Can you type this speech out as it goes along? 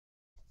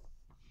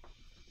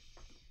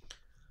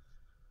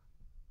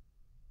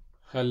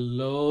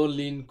Hello,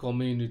 Lean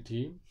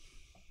community.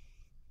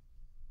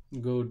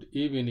 Good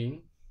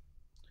evening,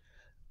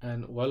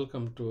 and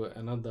welcome to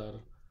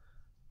another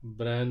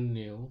brand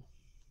new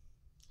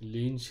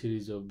Lean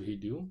series of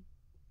video.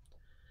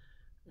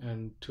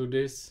 And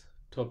today's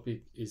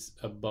topic is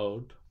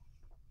about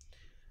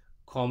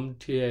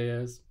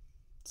CompTIA's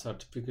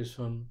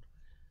certification,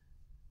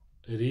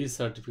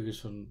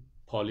 recertification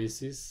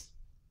policies,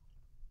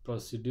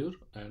 procedure,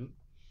 and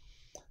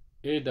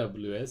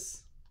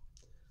AWS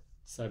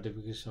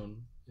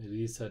certification,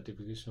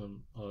 recertification,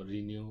 or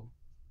renew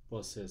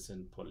process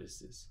and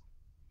policies.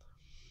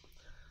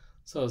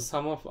 So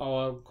some of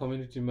our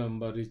community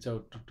members reached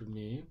out to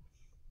me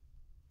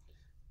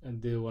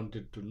and they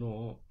wanted to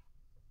know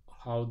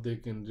how they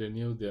can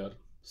renew their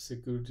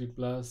Security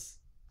Plus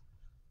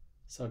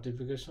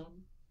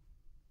certification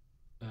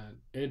and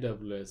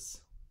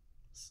AWS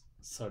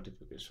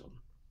certification.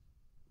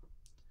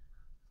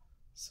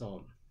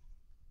 So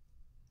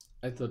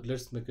I thought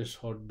let's make a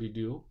short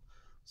video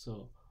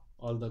so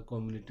all the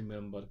community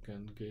member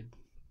can get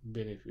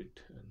benefit,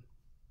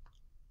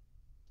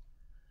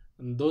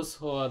 and those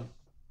who are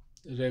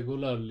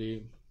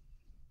regularly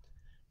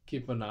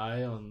keep an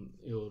eye on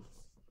your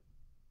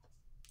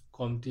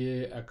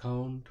CompTIA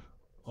account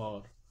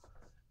or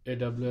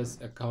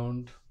AWS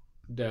account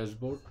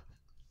dashboard,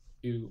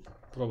 you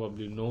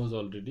probably knows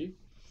already.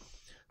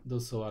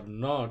 Those who are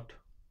not,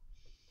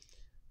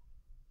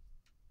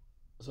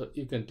 so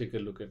you can take a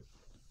look at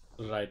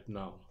right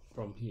now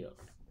from here.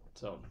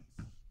 So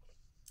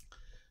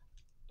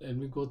let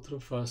me go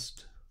through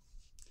first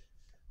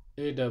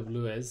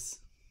AWS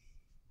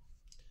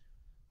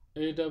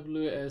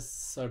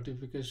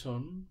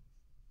certification,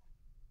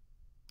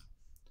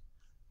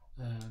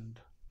 and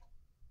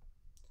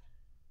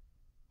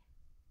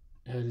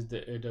here is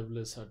the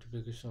AWS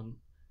certification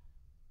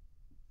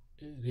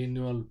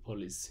renewal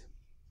policy.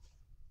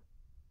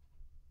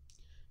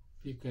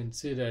 You can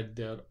see that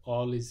there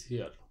all is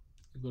here.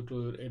 You go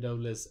to your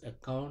AWS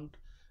account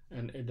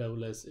and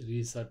AWS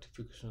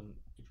recertification.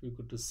 If you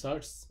go to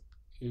search,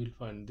 you will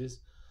find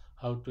this,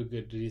 how to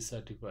get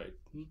recertified.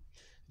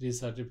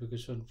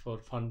 Recertification for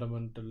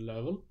fundamental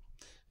level,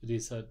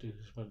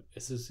 recertification for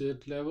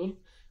associate level,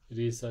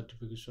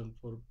 recertification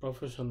for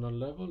professional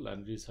level,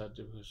 and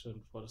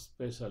recertification for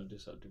specialty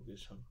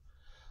certification.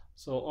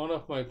 So one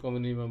of my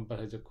community member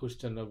has a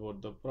question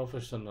about the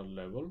professional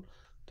level.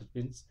 That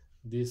means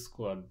this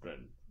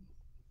quadrant.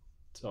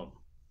 So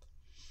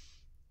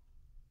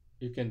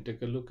you can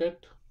take a look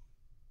at.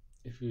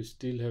 If you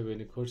still have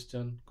any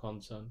question,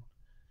 concern,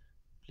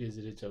 please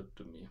reach out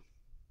to me.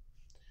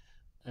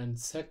 And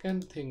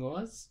second thing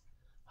was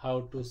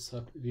how to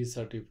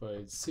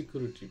recertify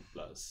Security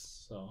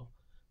Plus. So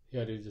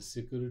here is a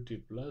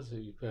Security Plus.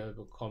 If you have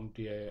a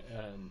CompTIA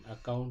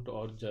account,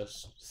 or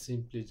just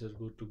simply just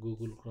go to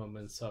Google Chrome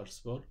and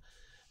search for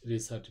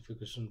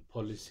recertification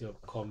policy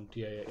of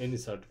CompTIA, any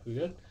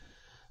certificate.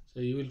 So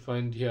you will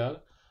find here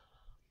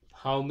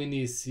how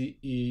many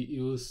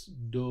CEUs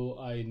do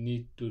I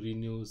need to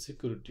renew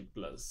Security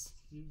Plus,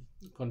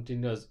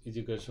 continuous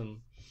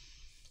education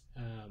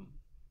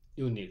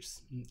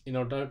units. In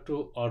order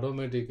to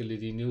automatically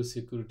renew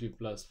Security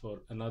Plus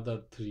for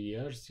another 3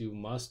 years, you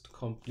must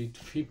complete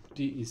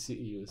 50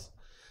 CEUs.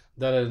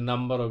 There are a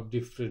number of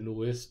different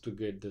ways to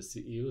get the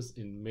CEUs.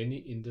 In many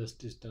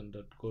industry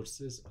standard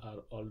courses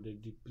are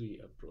already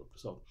pre-approved.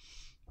 So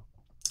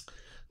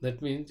that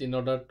means in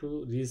order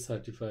to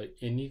recertify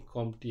any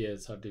CompTIA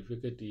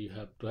certificate, you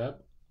have to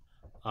have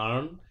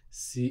earned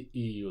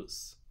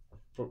CEUs,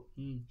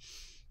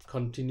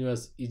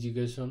 continuous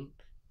education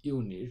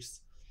units.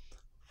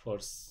 For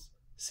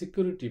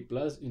Security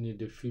Plus, you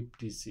need a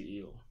 50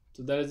 CEU.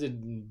 So there is a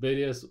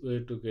various way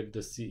to get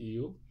the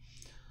CEU.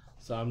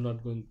 So I'm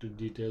not going to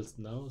details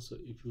now. So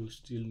if you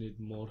still need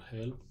more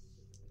help,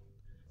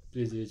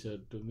 please reach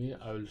out to me.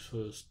 I will show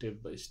you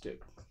step by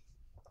step.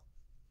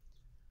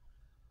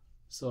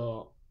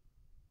 So,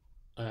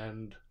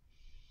 and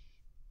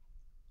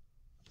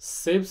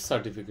SAFE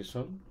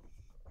certification,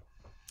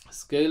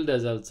 scaled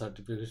agile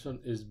certification,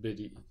 is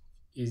very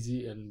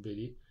easy and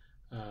very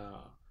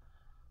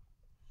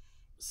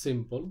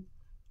simple.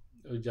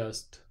 You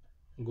just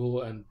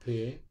go and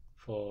pay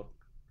for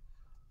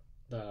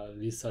the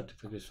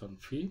recertification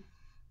fee.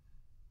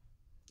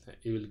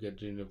 You will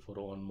get renewed for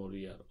 1 more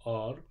year.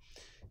 Or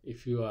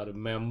if you are a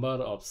member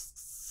of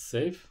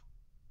SAFE,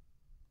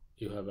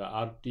 you have a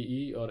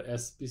RTE or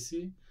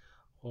SPC,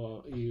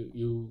 or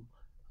you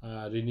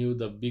renew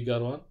the bigger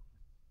one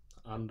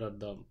under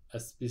the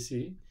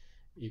SPC,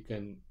 you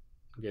can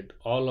get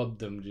all of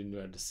them renew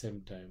at the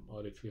same time.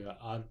 Or if you have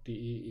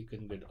RTE, you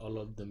can get all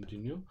of them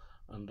renew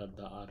under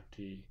the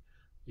RTE.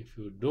 If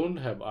you don't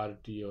have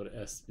RTE or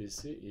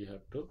SPC, you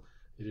have to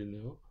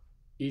renew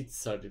each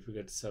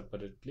certificate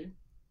separately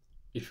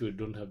if you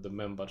don't have the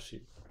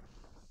membership.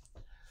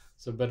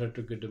 So better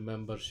to get a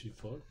membership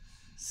for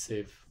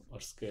SAFE or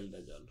scaled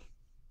agile.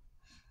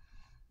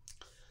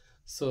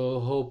 So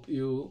hope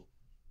you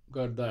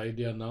got the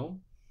idea now.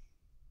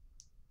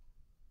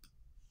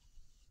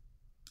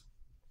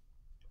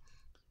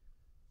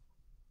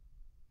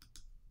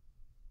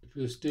 If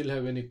you still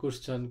have any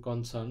question,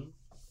 concern,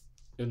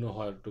 you know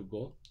where to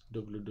go: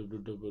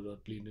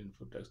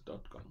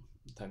 www.leaninfotex.com.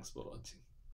 Thanks for watching.